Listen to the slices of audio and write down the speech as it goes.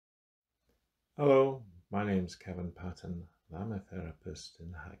Hello, my name's Kevin Patton and I'm a therapist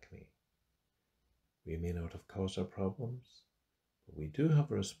in Hackney. We may not have caused our problems, but we do have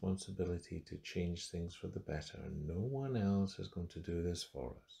a responsibility to change things for the better, and no one else is going to do this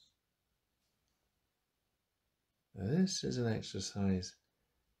for us. Now, this is an exercise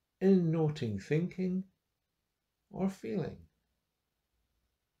in noting thinking or feeling.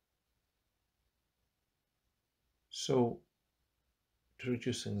 So, to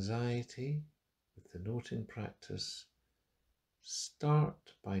reduce anxiety with the noting practice,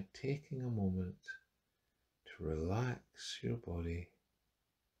 start by taking a moment to relax your body,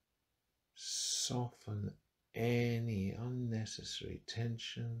 soften any unnecessary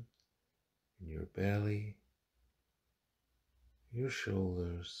tension in your belly, your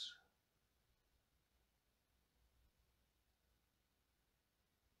shoulders,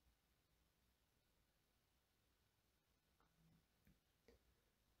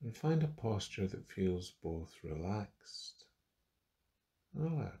 and find a posture that feels both relaxed and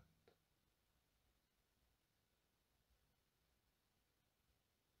alert.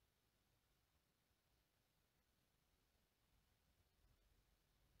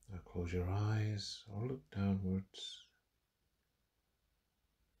 Now close your eyes or look downwards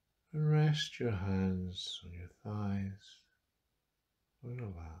and rest your hands on your thighs or your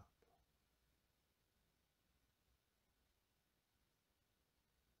lap.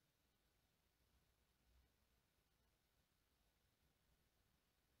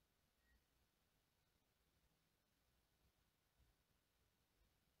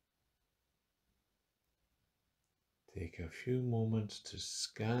 Take a few moments to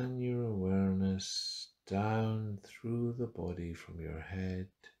scan your awareness down through the body from your head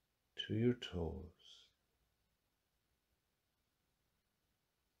to your toes.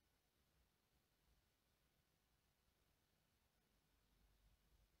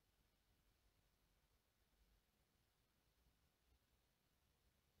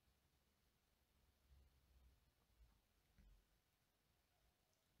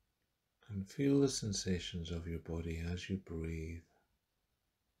 And feel the sensations of your body as you breathe.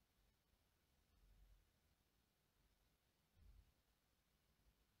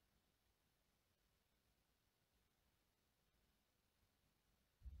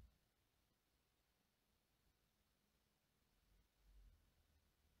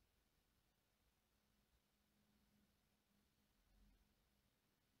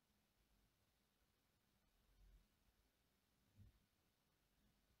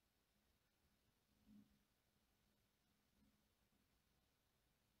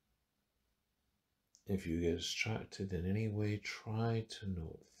 If you get distracted in any way, try to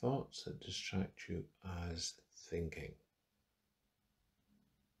note thoughts that distract you as thinking.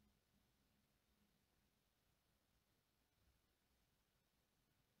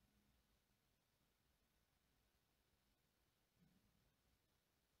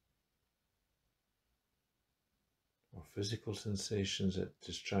 Or physical sensations that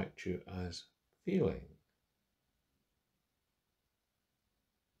distract you as feeling.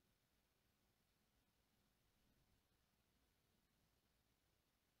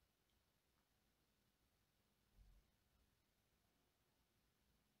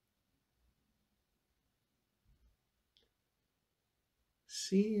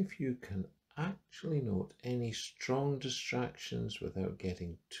 See if you can actually note any strong distractions without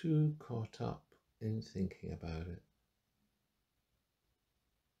getting too caught up in thinking about it.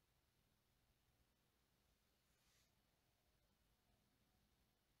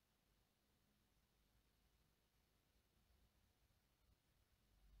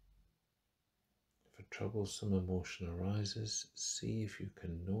 If a troublesome emotion arises, see if you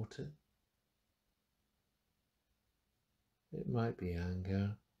can note it. It might be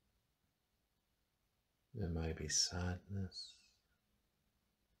anger, there might be sadness,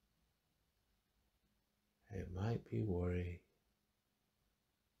 it might be worry.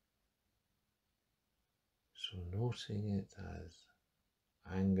 So noting it as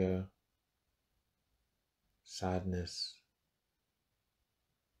anger, sadness,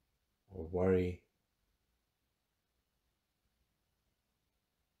 or worry.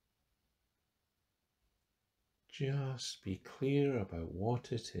 Just be clear about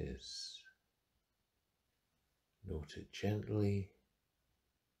what it is. Note it gently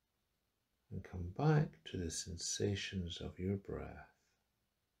and come back to the sensations of your breath.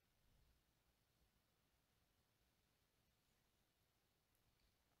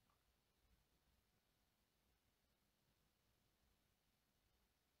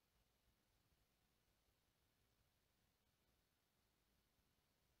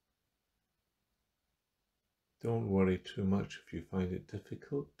 Don't worry too much if you find it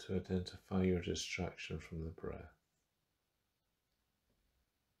difficult to identify your distraction from the breath.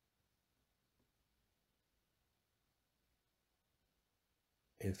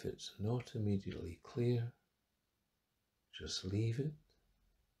 If it's not immediately clear, just leave it.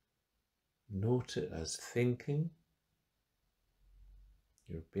 Note it as thinking,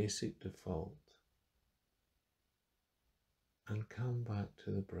 your basic default, and come back to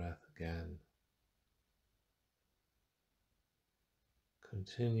the breath again,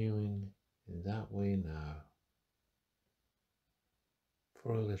 continuing in that way now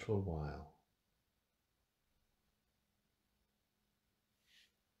for a little while.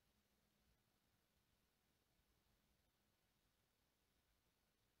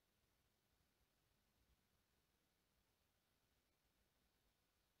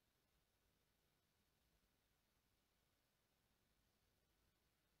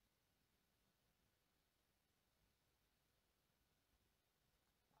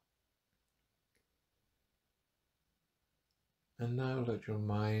 And now let your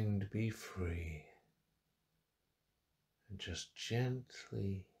mind be free and just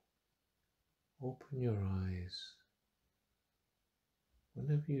gently open your eyes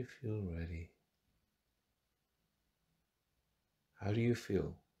whenever you feel ready. How do you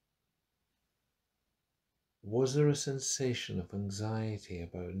feel? Was there a sensation of anxiety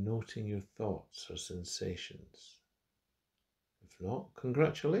about noting your thoughts or sensations? If not,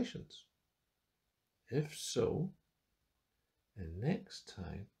 congratulations. If so, then next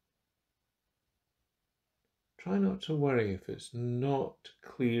time, try not to worry if it's not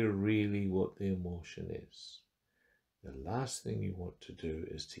clear really what the emotion is. The last thing you want to do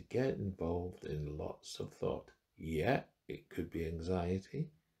is to get involved in lots of thought. Yeah, it could be anxiety,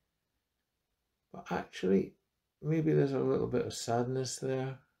 but actually, maybe there's a little bit of sadness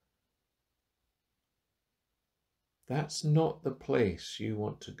there. That's not the place you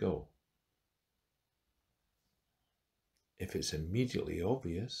want to go. If it's immediately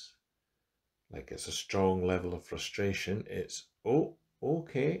obvious, like it's a strong level of frustration, it's, oh,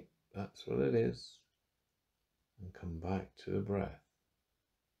 okay, that's what it is. And come back to the breath.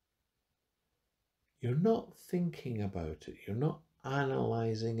 You're not thinking about it, you're not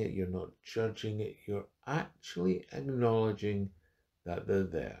analysing it, you're not judging it, you're actually acknowledging that they're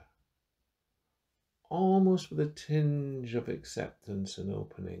there. Almost with a tinge of acceptance and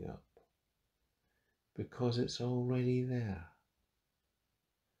opening up, because it's already there.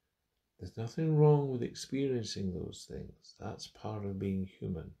 There's nothing wrong with experiencing those things. That's part of being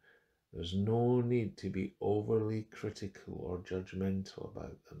human. There's no need to be overly critical or judgmental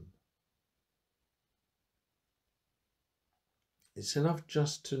about them. It's enough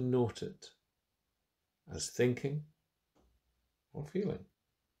just to note it as thinking or feeling,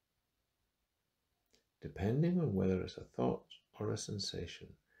 depending on whether it's a thought or a sensation,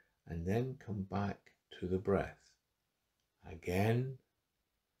 and then come back to the breath again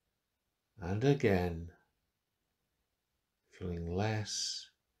and again, feeling less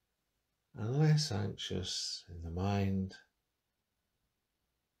and less anxious in the mind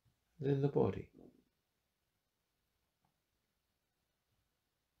and in the body.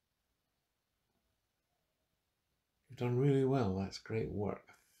 You've done really well. That's great work.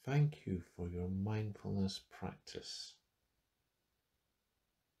 Thank you for your mindfulness practice.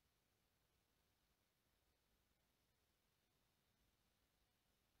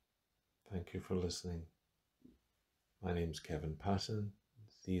 Thank you for listening. My name's Kevin Patton.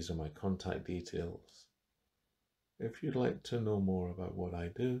 These are my contact details. If you'd like to know more about what I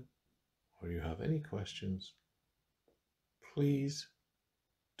do, or you have any questions, please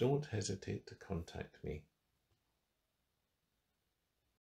don't hesitate to contact me.